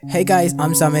Hey guys,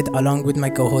 I'm Samit along with my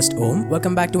co host Om.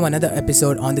 Welcome back to another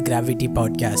episode on the Gravity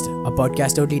Podcast, a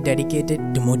podcast totally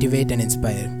dedicated to motivate and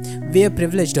inspire. We are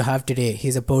privileged to have today.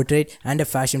 He's a portrait and a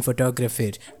fashion photographer,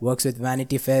 works with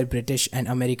Vanity Fair, British and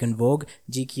American Vogue,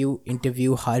 GQ,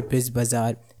 Interview, Harper's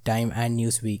Bazaar, Time, and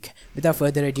Newsweek. Without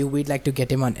further ado, we'd like to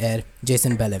get him on air.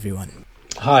 Jason Bell, everyone.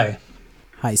 Hi.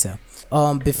 Hi, sir.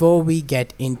 Before we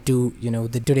get into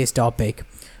the today's topic,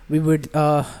 we would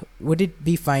it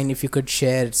be fine if you could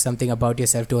share something about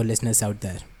yourself to our listeners out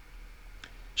there?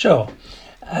 Sure.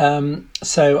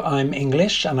 So I'm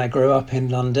English and I grew up in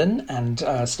London and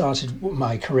started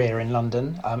my career in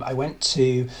London.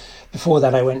 Before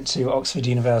that I went to Oxford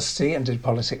University and did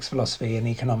politics, philosophy and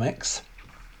economics.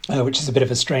 Which is a bit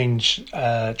of a strange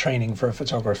training for a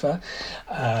photographer,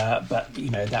 but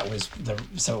that was the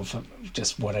sort of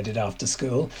just what I did after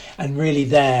school. And really,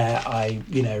 there I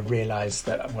realised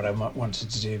that what I wanted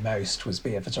to do most was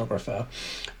be a photographer.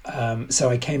 So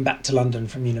I came back to London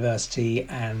from university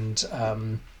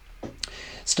and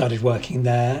started working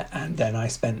there, and then I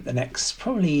spent the next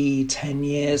probably 10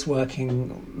 years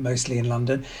working mostly in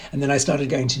London, and then I started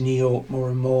going to New York more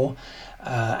and more.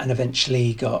 And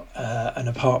eventually got an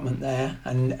apartment there,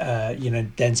 and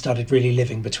then started really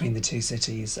living between the two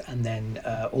cities, and then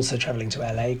also traveling to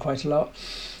LA quite a lot,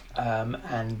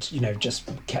 and just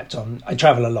kept on. I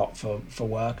travel a lot for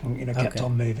work, and kept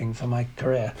on moving for my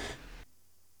career.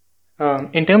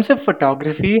 In terms of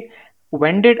photography,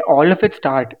 when did all of it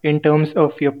start? In terms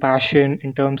of your passion,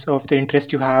 in terms of the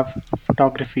interest you have for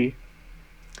photography.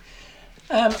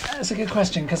 That's a good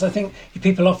question, because I think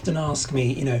people often ask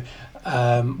me,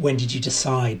 when did you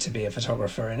decide to be a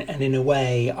photographer? And in a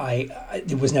way,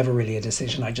 it was never really a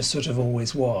decision. I just sort of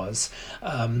always was.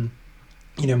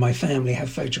 My family have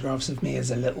photographs of me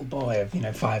as a little boy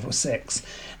of 5 or 6,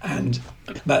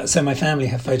 so my family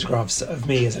have photographs of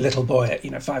me as a little boy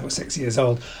at 5 or 6 years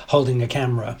old holding a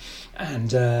camera,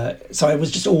 and so I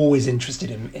was just always interested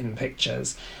in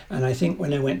pictures. And I think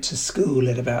when I went to school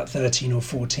at about 13 or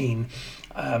 14,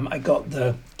 I got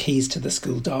the keys to the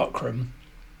school darkroom.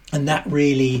 And that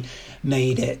really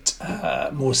made it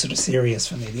more sort of serious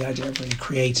for me, the idea of really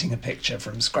creating a picture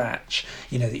from scratch,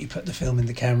 that you put the film in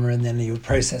the camera and then you would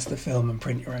process the film and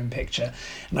print your own picture.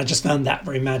 And I just found that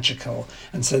very magical.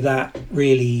 And so that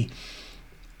really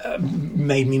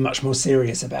made me much more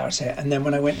serious about it. And then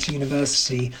when I went to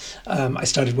university, I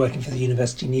started working for the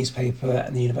university newspaper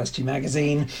and the university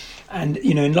magazine. And,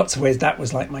 in lots of ways, that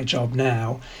was like my job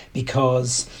now,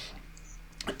 because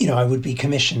I would be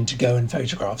commissioned to go and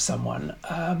photograph someone,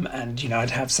 and I'd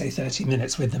have, say, 30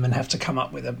 minutes with them and have to come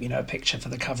up with a picture for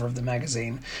the cover of the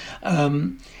magazine.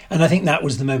 And I think that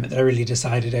was the moment that I really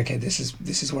decided, okay, this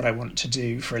is what I want to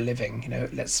do for a living.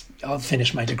 I'll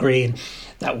finish my degree and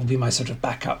that will be my sort of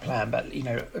backup plan. But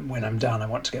when I'm done, I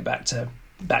want to go back to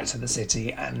the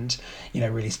city and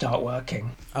really start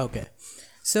working. Okay,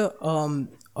 so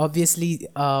obviously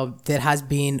there has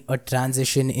been a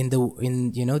transition in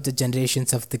the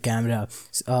generations of the camera,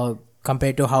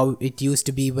 compared to how it used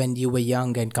to be when you were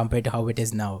young and compared to how it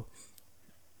is now,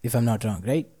 if I'm not wrong,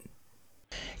 right?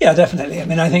 Yeah, definitely. I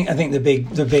mean, I think the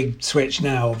big switch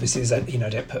now obviously is that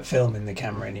don't put film in the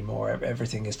camera anymore.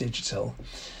 Everything is digital.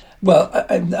 Well,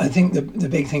 I think the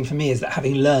big thing for me is that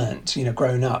having learnt,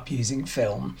 grown up using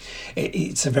film,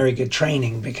 it's a very good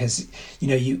training, because,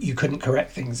 you couldn't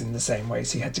correct things in the same way.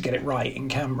 So you had to get it right in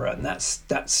camera. And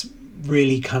that's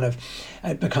really kind of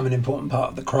become an important part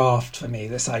of the craft for me,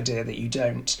 this idea that you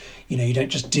don't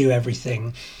just do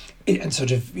everything and sort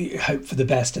of hope for the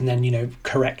best and then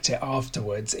correct it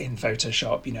afterwards in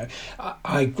Photoshop.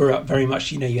 I grew up very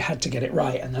much you had to get it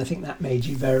right, and I think that made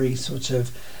you very sort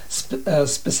of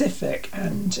specific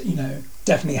and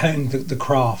definitely honed the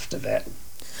craft of it.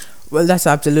 Well, that's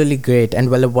absolutely great. And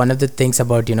well, one of the things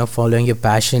about following your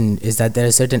passion is that there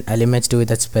are certain elements to it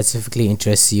that specifically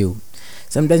interests you.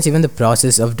 Sometimes even the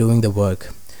process of doing the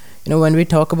work. When we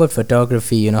talk about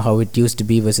photography, how it used to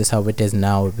be versus how it is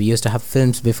now. We used to have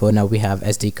films before, now we have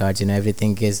SD cards,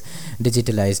 everything is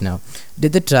digitalized now.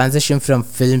 Did the transition from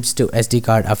films to SD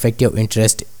card affect your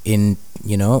interest in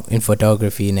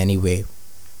photography in any way?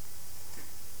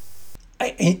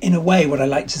 In a way, what I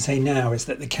like to say now is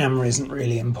that the camera isn't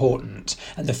really important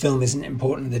and the film isn't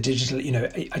important. The digital,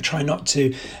 I try not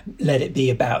to let it be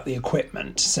about the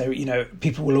equipment. So,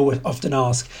 people will often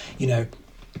ask,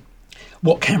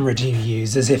 what camera do you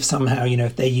use? As if somehow,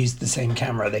 if they used the same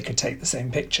camera, they could take the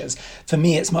same pictures. For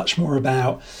me, it's much more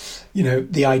about,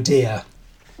 the idea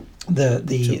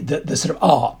the sort of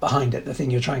art behind it, the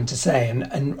thing you're trying to say.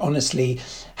 And honestly,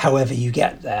 however you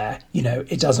get there,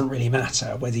 it doesn't really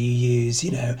matter whether you use,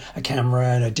 a camera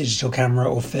and a digital camera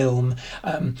or film.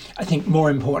 I think more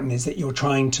important is that you're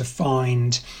trying to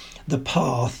find the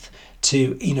path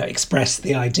to, express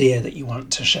the idea that you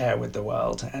want to share with the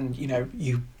world. And,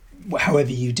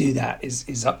 however you do that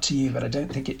is up to you, but I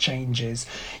don't think it changes,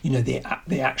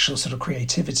 the actual sort of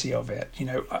creativity of it.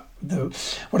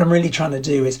 What I'm really trying to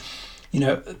do is,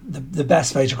 the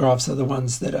best photographs are the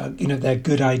ones that are, they're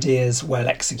good ideas, well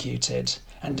executed.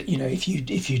 And,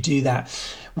 if you do that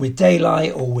with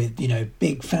daylight or with,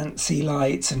 big fancy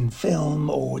lights and film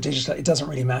or digital, it doesn't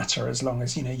really matter as long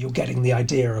as, you're getting the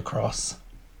idea across.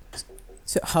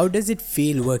 So how does it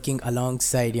feel working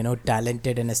alongside,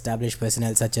 talented and established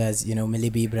personnel such as, Millie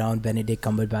B. Brown, Benedict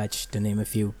Cumberbatch, to name a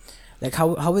few? Like,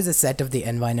 how is the set of the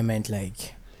environment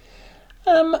like?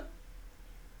 I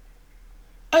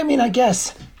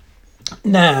guess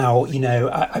now,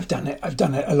 I've done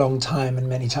it a long time and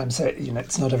many times, so,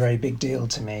 it's not a very big deal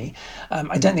to me.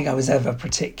 I don't think I was ever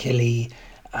particularly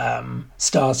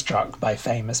starstruck by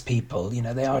famous people.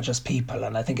 They are just people,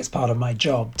 and I think it's part of my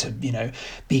job to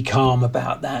be calm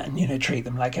about that and treat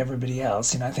them like everybody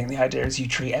else. I think the idea is you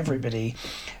treat everybody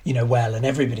well and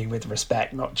everybody with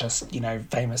respect, not just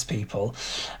famous people.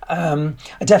 I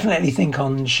definitely think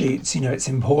on shoots it's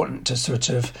important to sort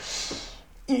of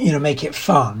make it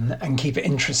fun and keep it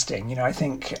interesting. I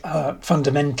think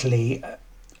fundamentally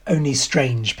only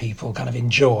strange people kind of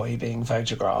enjoy being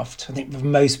photographed. I think for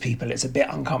most people it's a bit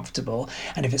uncomfortable,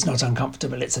 and if it's not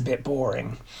uncomfortable, it's a bit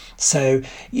boring. So,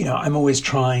 I'm always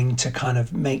trying to kind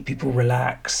of make people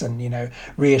relax and,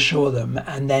 reassure them,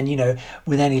 and then,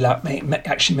 with any luck,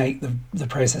 actually make the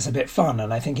process a bit fun.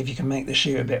 And I think if you can make the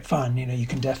shoot a bit fun, you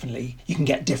can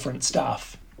get different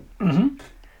stuff. Mm-hmm.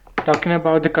 Talking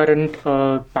about the current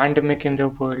pandemic in the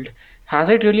world, has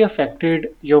it really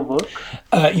affected your work?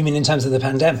 You mean in terms of the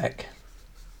pandemic?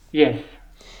 Yes.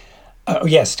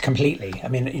 Yes, completely.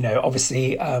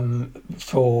 Obviously,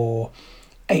 for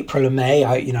April and May,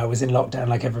 I was in lockdown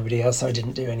like everybody else, so I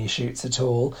didn't do any shoots at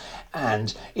all,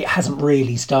 and it hasn't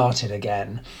really started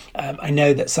again. I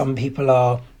know that some people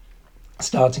are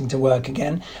starting to work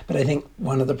again, but I think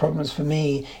one of the problems for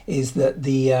me is that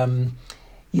the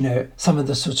some of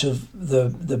the sort of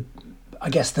the I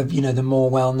guess the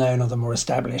more well-known or the more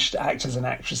established actors and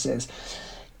actresses,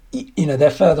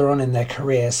 they're further on in their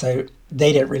career, so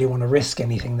they don't really want to risk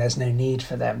anything. There's no need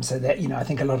for them. So that, I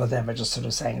think a lot of them are just sort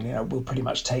of saying, we'll pretty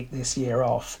much take this year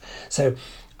off. So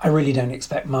I really don't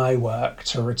expect my work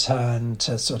to return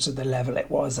to sort of the level it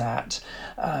was at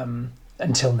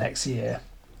until next year.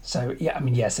 So, yeah,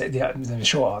 yes, the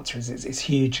short answer is it's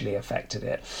hugely affected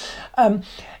it.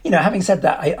 Having said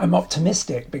that, I'm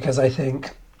optimistic because I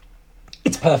think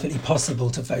it's perfectly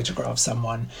possible to photograph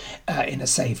someone in a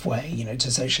safe way,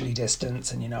 to socially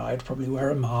distance. And, I'd probably wear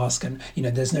a mask and,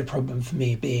 there's no problem for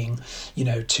me being,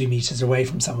 2 meters away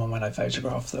from someone when I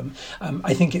photograph them.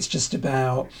 I think it's just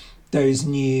about those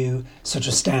new sort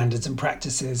of standards and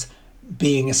practices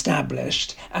being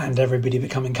established and everybody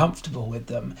becoming comfortable with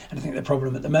them. And I think the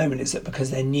problem at the moment is that because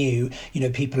they're new,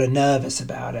 people are nervous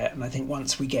about it. And I think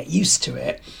once we get used to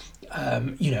it,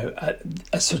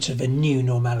 a sort of a new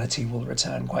normality will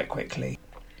return quite quickly.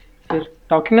 So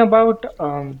talking about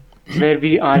where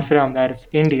we are from, that is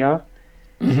India,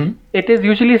 Mm-hmm. it is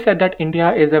usually said that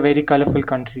India is a very colorful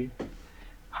country.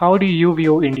 How do you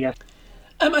view India?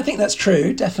 I think that's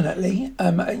true, definitely.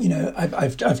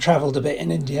 I've travelled a bit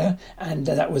in India, and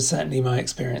that was certainly my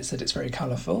experience. That it's very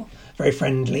colourful, very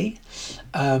friendly,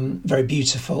 very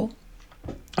beautiful.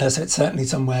 So it's certainly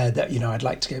somewhere that I'd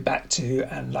like to go back to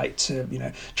and like to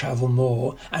travel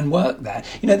more and work there.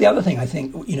 The other thing I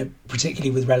think particularly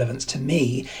with relevance to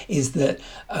me is that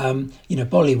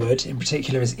Bollywood in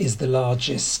particular is the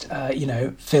largest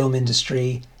film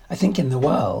industry, I think, in the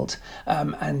world,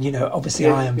 and obviously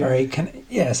I am very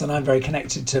and I'm very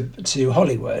connected to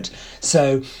Hollywood.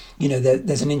 So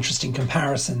there's an interesting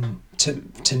comparison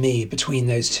to me between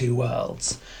those two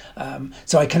worlds.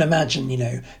 So I can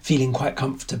imagine feeling quite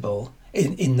comfortable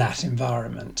in that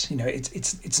environment.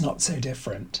 It's not so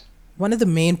different. One of the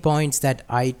main points that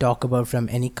I talk about from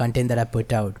any content that I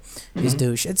put out is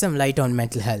to shed some light on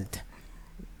mental health.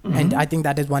 Mm-hmm. And I think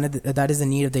that is that is the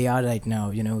need of the hour right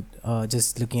now.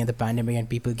 Just looking at the pandemic, and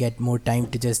people get more time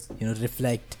to just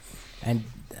reflect, and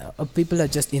people are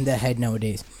just in their head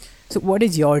nowadays. So, what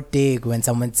is your take when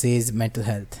someone says mental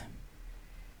health?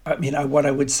 What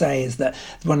I would say is that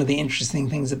one of the interesting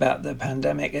things about the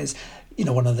pandemic is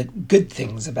one of the good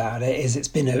things about it is it's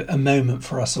been a moment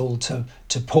for us all to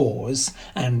pause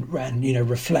and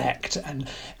reflect and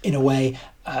in a way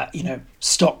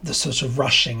stop the sort of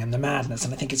rushing and the madness.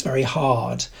 And I think it's very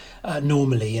hard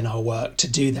normally in our work to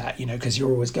do that, because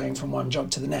you're always going from one job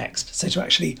to the next. So to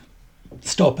actually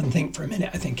stop and think for a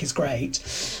minute, I think is great.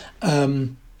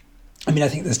 I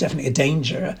think there's definitely a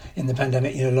danger in the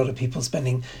pandemic. A lot of people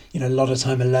spending, a lot of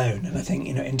time alone. And I think,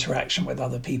 interaction with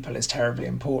other people is terribly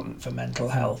important for mental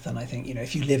health. And I think,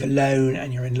 if you live alone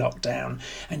and you're in lockdown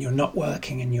and you're not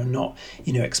working and you're not,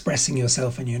 expressing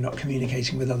yourself and you're not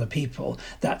communicating with other people,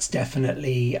 that's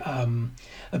definitely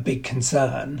a big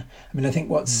concern. I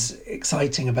think what's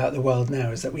exciting about the world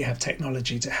now is that we have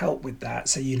technology to help with that.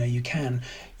 So, you can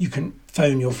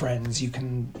phone your friends, you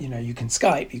can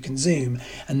Skype, you can Zoom,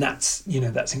 and that's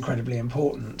incredibly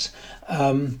important.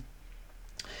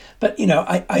 But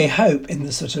I hope in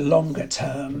the sort of longer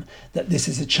term that this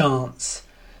is a chance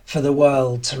for the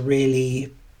world to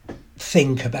really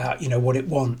think about what it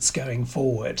wants going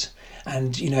forward.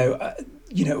 And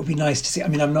it would be nice to see. I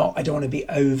don't want to be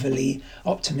overly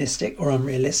optimistic or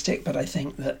unrealistic, but I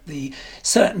think that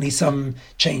certainly some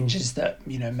changes that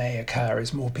may occur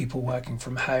is more people working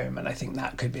from home, and I think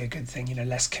that could be a good thing.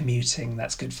 Less commuting,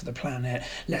 that's good for the planet.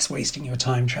 Less wasting your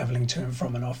time travelling to and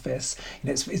from an office.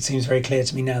 It seems very clear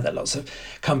to me now that lots of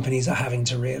companies are having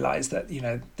to realise that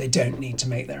they don't need to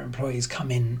make their employees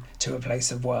come in to a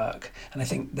place of work, and I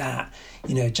think that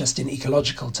just in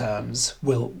ecological terms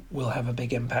will have a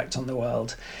big impact on the world.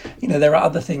 There are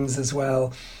other things as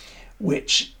well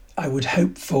which I would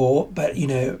hope for, but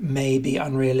may be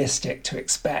unrealistic to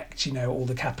expect all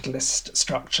the capitalist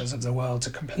structures of the world to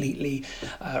completely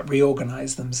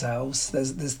reorganize themselves.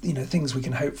 There's things we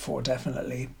can hope for,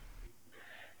 definitely.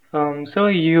 So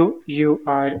you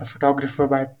are a photographer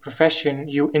by profession,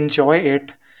 you enjoy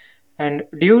it, and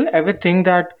do you ever think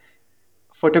that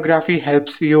photography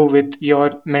helps you with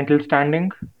your mental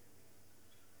standing?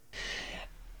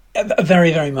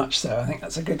 Very, very much so. I think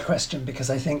that's a good question, because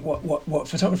I think what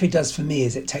photography does for me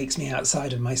is it takes me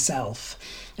outside of myself.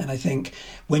 And I think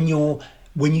when you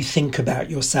think about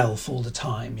yourself all the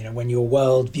time, when your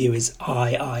worldview is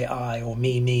I, or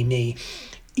me,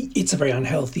 it's a very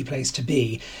unhealthy place to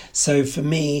be. So for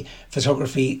me,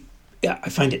 photography, I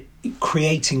find it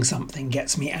creating something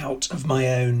gets me out of my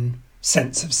own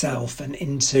sense of self and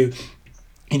into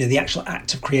the actual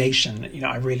act of creation,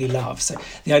 I really love. So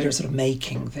the idea of sort of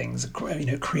making things,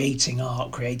 creating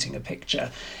art, creating a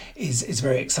picture is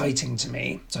very exciting to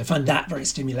me. So I find that very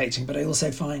stimulating, but I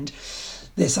also find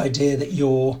this idea that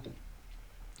you're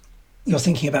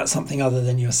thinking about something other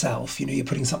than yourself, you're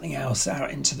putting something else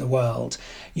out into the world,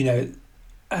 and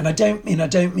I don't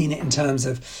mean it in terms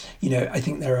of, I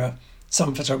think there are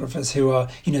some photographers who are,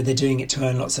 they're doing it to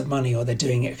earn lots of money, or they're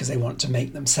doing it because they want to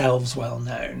make themselves well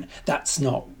known. That's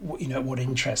not, what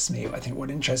interests me. I think what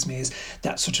interests me is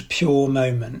that sort of pure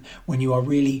moment when you are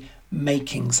really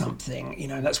making something,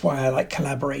 and that's why I like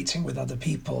collaborating with other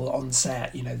people on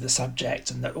set, the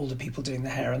subject and all the people doing the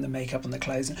hair and the makeup and the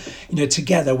clothes.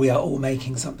 Together we are all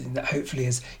making something that hopefully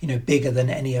is, bigger than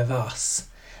any of us.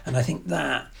 And I think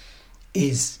that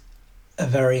is a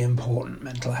very important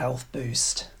mental health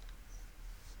boost.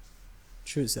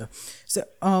 True, sir. So,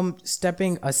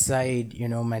 stepping aside,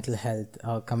 mental health,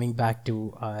 coming back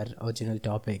to our original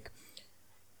topic.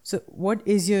 So, what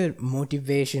is your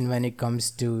motivation when it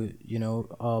comes to,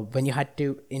 when you had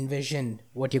to envision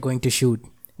what you're going to shoot?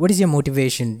 What is your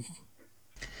motivation?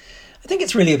 I think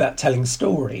it's really about telling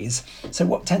stories. So,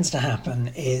 what tends to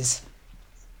happen is,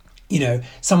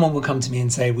 someone will come to me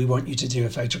and say, we want you to do a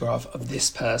photograph of this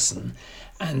person.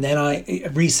 And then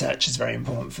research is very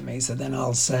important for me. So then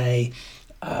I'll say,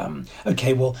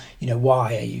 okay, well,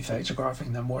 why are you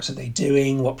photographing them? What are they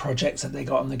doing? What projects have they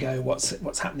got on the go?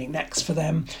 What's happening next for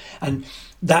them? And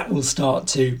that will start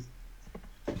to,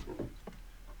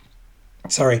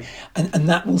 and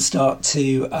that will start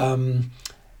to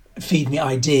feed me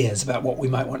ideas about what we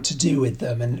might want to do with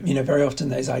them. And, very often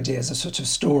those ideas are sort of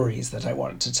stories that I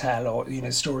want to tell,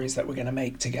 or, stories that we're going to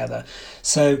make together.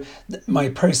 So my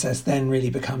process then really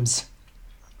becomes,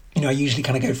 I usually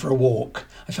kind of go for a walk.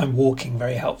 I find walking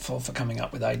very helpful for coming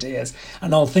up with ideas.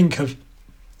 And I'll think of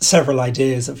several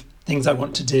ideas of things I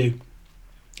want to do,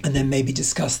 and then maybe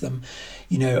discuss them,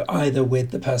 either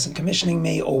with the person commissioning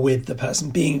me or with the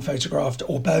person being photographed,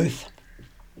 or both.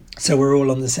 So we're all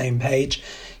on the same page,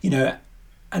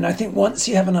 and I think once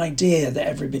you have an idea that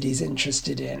everybody's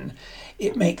interested in,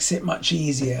 it makes it much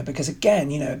easier, because again,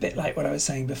 a bit like what I was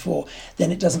saying before,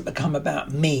 then it doesn't become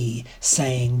about me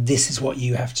saying this is what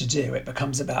you have to do. It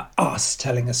becomes about us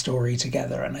telling a story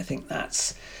together. And I think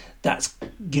that's that's,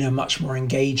 you know, much more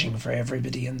engaging for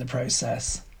everybody in the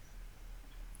process.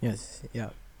 Yes, yeah.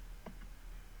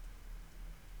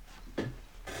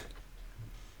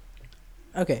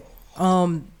 Okay.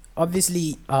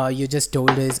 Obviously, you just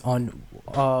told us on,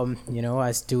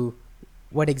 as to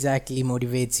what exactly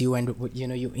motivates you, and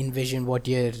you envision what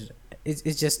you're.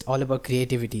 It's just all about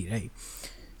creativity, right?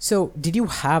 So, did you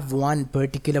have one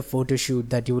particular photo shoot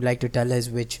that you would like to tell us,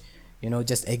 which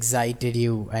just excited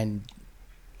you, and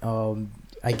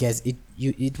I guess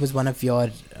it was one of your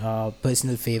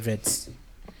personal favorites.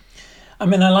 I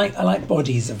mean, I like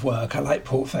bodies of work. I like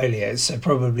portfolios. So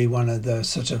probably one of the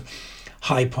sort of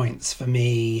high points for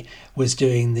me was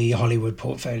doing the Hollywood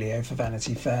portfolio for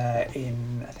Vanity Fair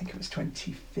in, I think it was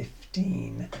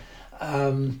 2015,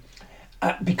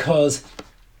 because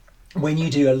when you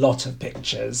do a lot of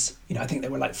pictures, I think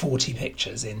there were like 40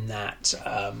 pictures in that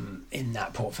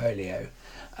portfolio.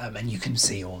 And you can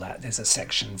see all that. There's a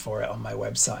section for it on my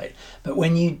website. But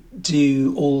when you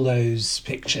do all those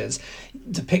pictures,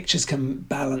 the pictures can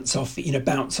bounce off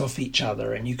each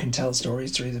other, and you can tell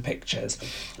stories through the pictures.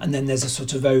 And then there's a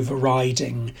sort of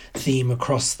overriding theme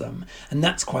across them. And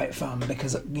that's quite fun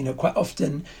because, quite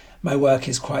often my work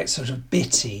is quite sort of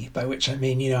bitty, by which I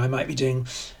mean, I might be doing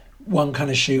one kind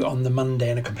of shoot on the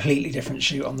Monday and a completely different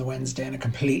shoot on the Wednesday and a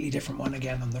completely different one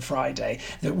again on the Friday,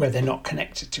 where they're not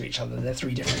connected to each other. They're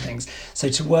three different things. So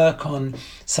to work on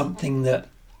something that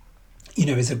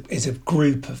is a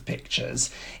group of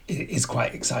pictures is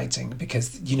quite exciting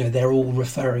because they're all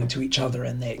referring to each other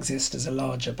and they exist as a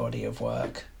larger body of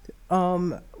work.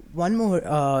 One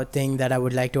more thing that I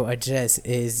would like to address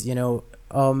is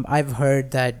I've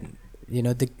heard that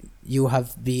you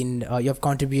have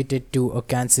contributed to a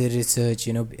cancer research.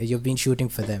 You've been shooting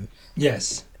for them.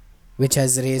 Yes. Which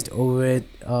has raised over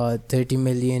 30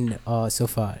 million so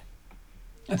far.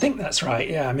 I think that's right.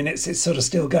 Yeah, I mean it's sort of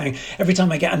still going. Every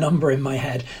time I get a number in my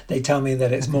head, they tell me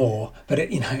that it's more, but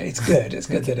it's good. It's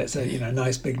good that it's a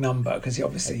nice big number because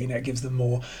obviously it gives them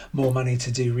more money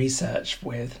to do research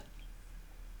with.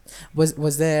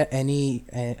 Was there any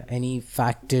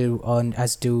factor on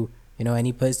as to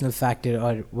any personal factor,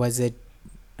 or was it,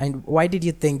 and why did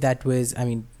you think that was,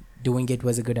 doing it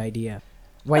was a good idea?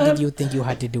 Why did you think you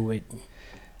had to do it?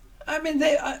 I mean,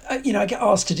 I get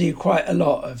asked to do quite a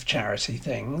lot of charity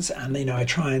things, and I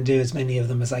try and do as many of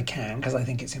them as I can because I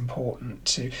think it's important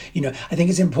to, I think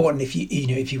it's important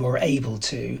if you are able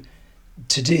to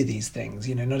do these things.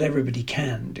 Not everybody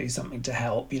can do something to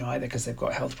help, either because they've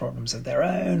got health problems of their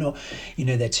own, or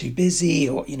they're too busy,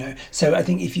 or so I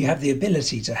think if you have the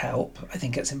ability to help, I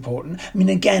think it's important. I mean,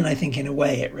 again, I think in a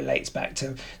way it relates back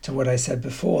to what I said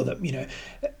before, that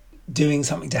doing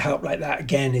something to help like that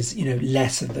again is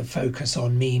less of the focus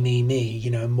on me,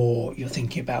 more you're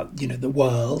thinking about the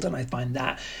world, and I find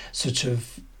that sort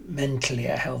of mentally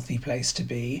a healthy place to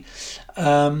be.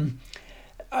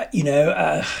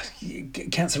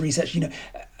 Cancer research,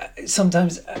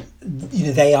 sometimes,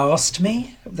 they asked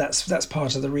me, that's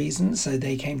part of the reason. So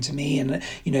they came to me and,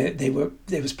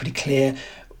 it was pretty clear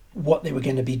what they were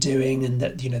going to be doing, and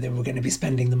that, they were going to be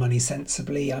spending the money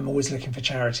sensibly. I'm always looking for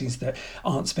charities that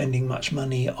aren't spending much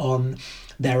money on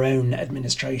their own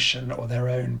administration or their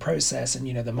own process, and,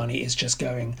 the money is just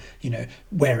going,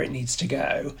 where it needs to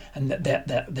go. And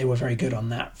that they were very good on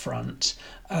that front.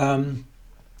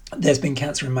 There's been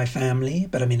cancer in my family,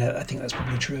 but I mean, I think that's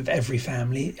probably true of every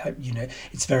family.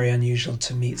 It's very unusual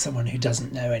to meet someone who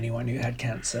doesn't know anyone who had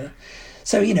cancer.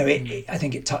 So, I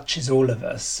think it touches all of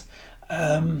us.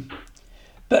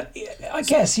 But I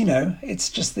guess, it's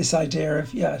just this idea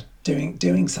of,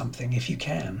 doing something if you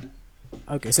can.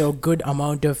 Okay, so a good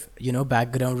amount of,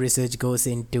 background research goes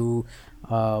into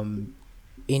the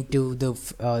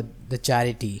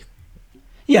charity.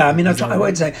 Yeah, I mean, I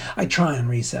would say I try and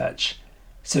research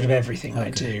sort of everything I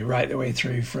do, right the way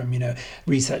through from,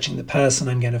 researching the person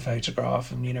I'm going to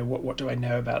photograph and, what do I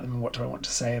know about them and what do I want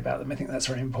to say about them. I think that's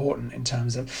very important in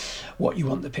terms of what you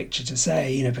want the picture to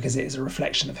say, because it is a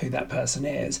reflection of who that person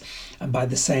is. And by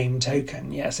the same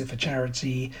token, yes, if a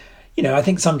charity, I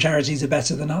think some charities are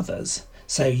better than others.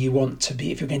 So you want to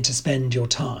be, if you're going to spend your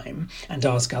time and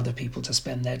ask other people to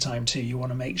spend their time too, you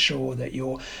want to make sure that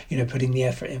you're, putting the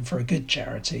effort in for a good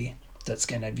charity that's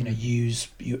going to, use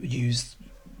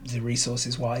the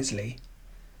resources wisely.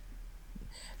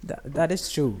 That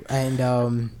is true.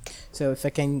 And so if I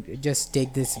can just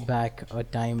take this back a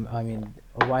time,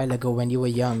 a while ago when you were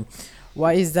young,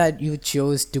 why is that you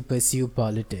chose to pursue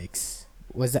politics?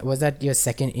 Was that your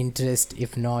second interest,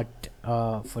 if not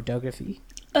photography?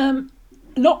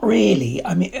 Not really.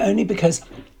 I mean, only because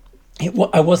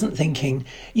I wasn't thinking,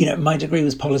 my degree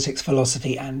was politics,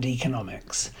 philosophy, and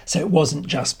economics. So it wasn't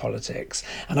just politics.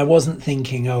 And I wasn't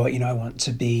thinking, oh, I want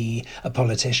to be a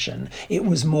politician. It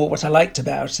was more what I liked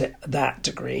about it, that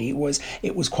degree, was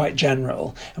it was quite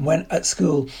general. And when at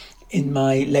school, in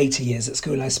my later years at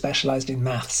school, I specialised in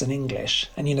maths and English.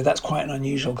 And, that's quite an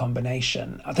unusual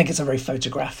combination. I think it's a very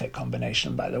photographic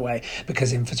combination, by the way,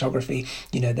 because in photography,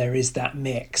 there is that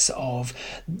mix of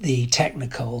the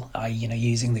technical,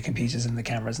 using the computers and the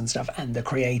cameras and stuff, and the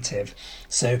creative.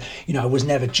 So, I was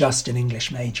never just an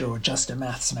English major or just a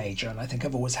maths major. And I think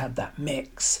I've always had that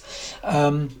mix.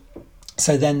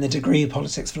 So then the degree of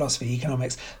politics, philosophy,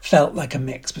 economics felt like a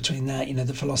mix between that.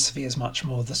 The philosophy is much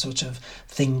more the sort of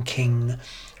thinking,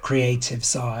 creative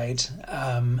side.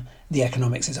 The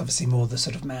economics is obviously more the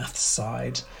sort of maths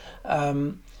side.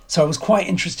 So I was quite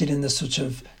interested in the sort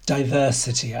of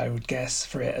diversity, I would guess,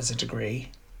 for it as a degree.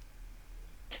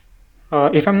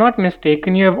 If I'm not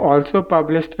mistaken, you have also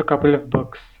published a couple of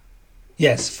books.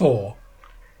 Yes, 4.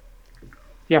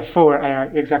 Yeah,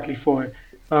 4, exactly 4.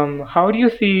 How do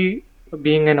you see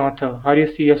being an author? How do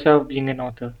you see yourself being an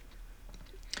author?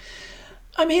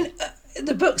 I mean,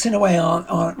 the books in a way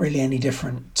aren't really any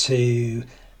different to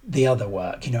the other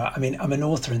work. I mean, I'm an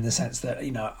author in the sense that,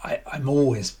 I'm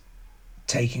always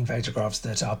taking photographs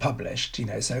that are published,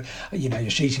 so you're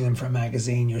shooting them for a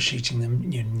magazine, you're shooting them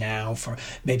now for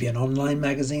maybe an online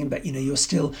magazine, but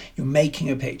you're making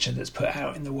a picture that's put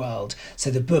out in the world. So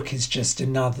the book is just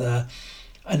another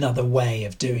way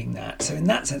of doing that. So in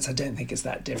that sense, I don't think it's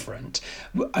that different.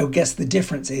 I guess the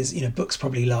difference is, books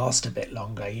probably last a bit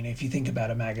longer. If you think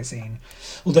about a magazine,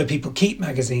 although people keep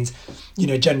magazines,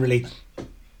 generally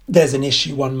there's an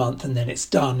issue one month and then it's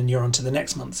done and you're on to the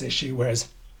next month's issue, whereas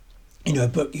a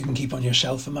book you can keep on your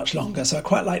shelf for much longer. So I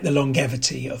quite like the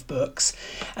longevity of books.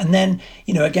 And then,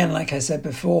 again, like I said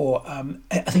before,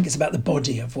 I think it's about the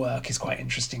body of work is quite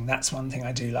interesting. That's one thing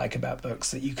I do like about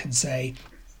books, that you can say,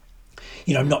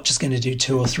 I'm not just going to do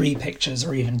 2 or 3 pictures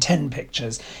or even 10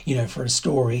 pictures, for a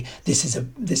story. This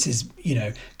is,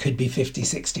 could be 50,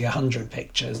 60, 100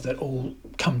 pictures that all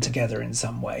come together in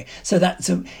some way. So that's,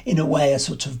 in a way, a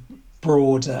sort of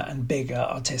broader and bigger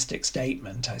artistic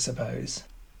statement, I suppose.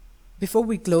 Before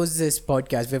we close this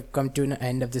podcast, we've come to an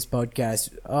end of this podcast.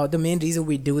 The main reason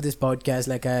we do this podcast,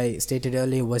 like I stated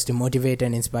earlier, was to motivate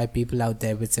and inspire people out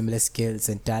there with similar skills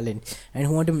and talent and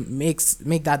who want to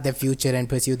make that their future and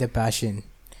pursue their passion.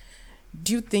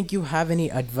 Do you think you have any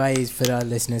advice for our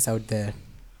listeners out there?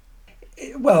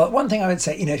 Well, one thing I would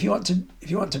say, if you want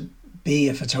to be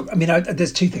a photographer, I mean,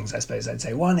 there's 2 things I suppose I'd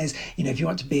say. One is, if you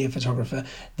want to be a photographer,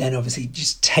 then obviously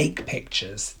just take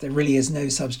pictures. There really is no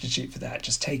substitute for that.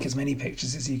 Just take as many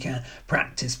pictures as you can.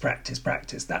 Practice, practice,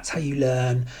 practice. That's how you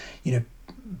learn,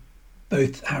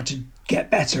 both how to get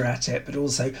better at it, but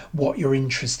also what you're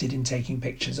interested in taking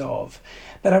pictures of.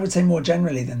 But I would say more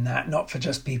generally than that, not for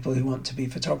just people who want to be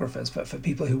photographers, but for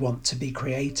people who want to be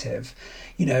creative,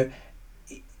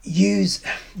 use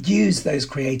those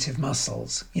creative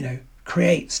muscles,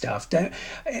 create stuff.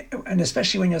 And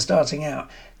especially when you're starting out,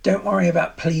 don't worry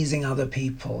about pleasing other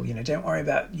people. Don't worry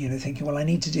about thinking, well, I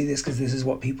need to do this because this is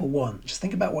what people want. Just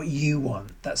think about what you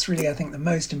want. That's really, I think, the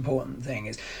most important thing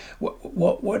is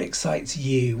what excites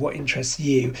you, what interests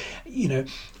you.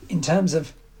 In terms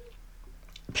of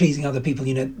pleasing other people,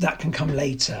 that can come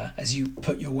later as you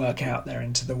put your work out there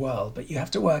into the world, but you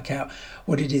have to work out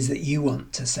what it is that you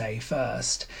want to say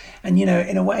first. And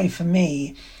in a way, for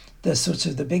me,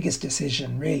 the biggest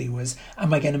decision really was,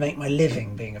 am I going to make my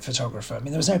living being a photographer? I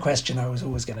mean, there was no question I was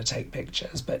always going to take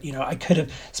pictures, but I could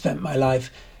have spent my life,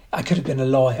 I could have been a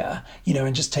lawyer,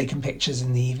 and just taken pictures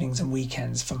in the evenings and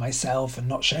weekends for myself and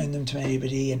not shown them to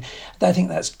anybody. And I think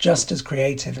that's just as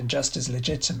creative and just as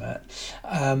legitimate.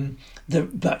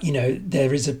 But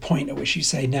there is a point at which you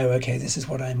say, no, okay, this is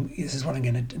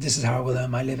how I will earn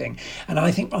my living. And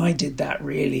I think I did that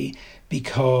really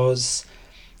because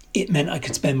it meant I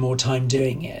could spend more time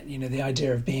doing it. The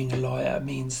idea of being a lawyer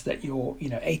means that you're,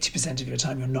 80% of your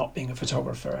time you're not being a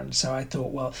photographer. And so I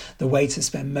thought, well, the way to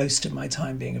spend most of my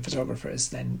time being a photographer is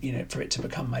then, for it to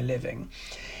become my living.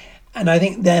 And I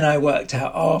think then I worked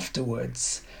out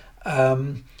afterwards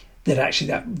that actually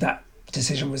that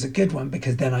decision was a good one,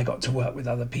 because then I got to work with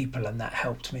other people and that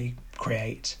helped me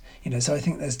create. So I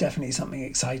think there's definitely something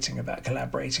exciting about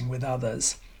collaborating with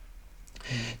others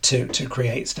to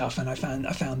create stuff, and I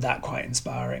found that quite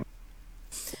inspiring.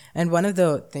 And one of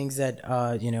the things that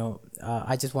I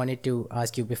just wanted to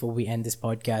ask you before we end this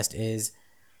podcast is,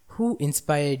 who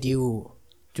inspired you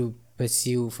to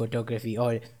pursue photography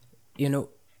or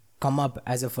come up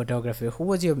as a photographer? Who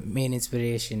was your main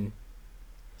inspiration?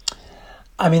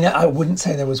 I mean, I wouldn't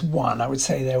say there was one. I would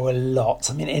say there were lots.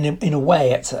 I mean, in a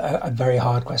way, it's a very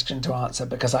hard question to answer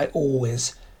because I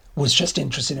always was just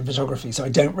interested in photography. So I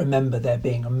don't remember there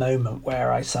being a moment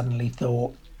where I suddenly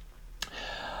thought,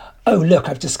 oh, look,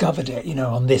 I've discovered it,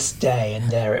 on this day,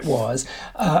 and there it was.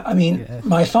 I mean,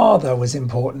 my father was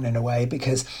important in a way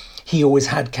because he always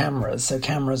had cameras. So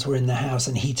cameras were in the house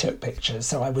and he took pictures.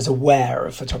 So I was aware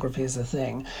of photography as a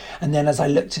thing. And then as I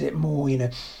looked at it more,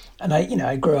 and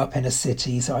I grew up in a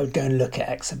city, so I would go and look at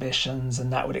exhibitions,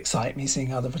 and that would excite me,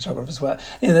 seeing other photographers' work.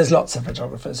 There's lots of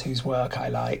photographers whose work I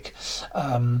like.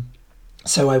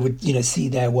 So I would, see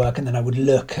their work, and then I would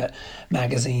look at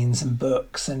magazines and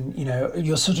books, and,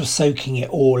 you're sort of soaking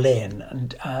it all in.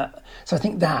 And so I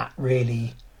think that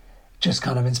really just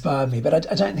kind of inspired me. But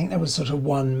I don't think there was sort of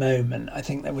one moment. I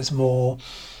think there was more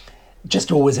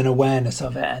just always an awareness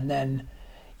of it. And then,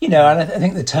 and I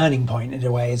think the turning point in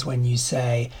a way is when you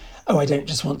say, oh, I don't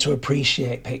just want to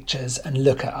appreciate pictures and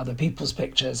look at other people's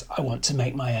pictures. I want to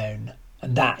make my own.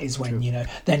 And that is when,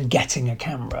 then getting a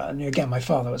camera. And again, my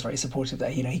father was very supportive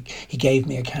there. He gave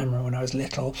me a camera when I was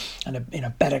little and a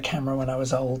better camera when I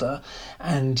was older.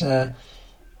 And,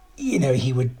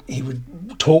 he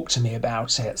would talk to me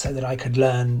about it so that I could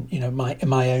learn,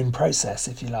 my own process,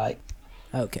 if you like.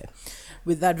 Okay.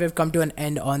 With that, we've come to an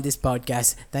end on this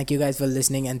podcast. Thank you guys for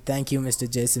listening, and thank you, Mr.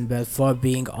 Jason Bell, for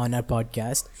being on our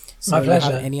podcast. So, my pleasure.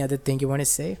 You have any other thing you want to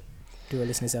say to our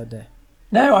listeners out there?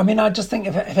 No, I mean, I just think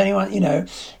if anyone,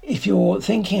 if you're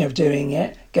thinking of doing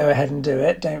it, go ahead and do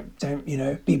it. Don't,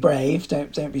 be brave.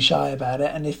 Don't be shy about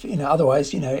it. And if,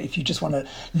 otherwise, if you just want to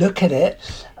look at it,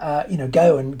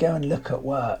 go and look at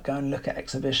work, go and look at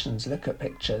exhibitions, look at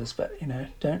pictures. But,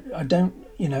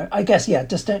 I guess,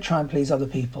 just don't try and please other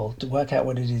people, to work out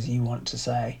what it is you want to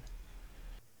say.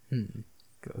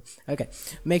 Cool. Okay,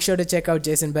 make sure to check out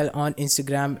Jason Bell on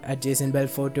Instagram at Jason Bell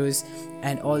Photos,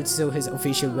 and also his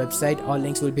official website. All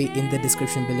links will be in the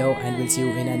description below, and we'll see you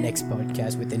in our next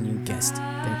podcast with a new guest.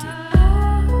 Thank you.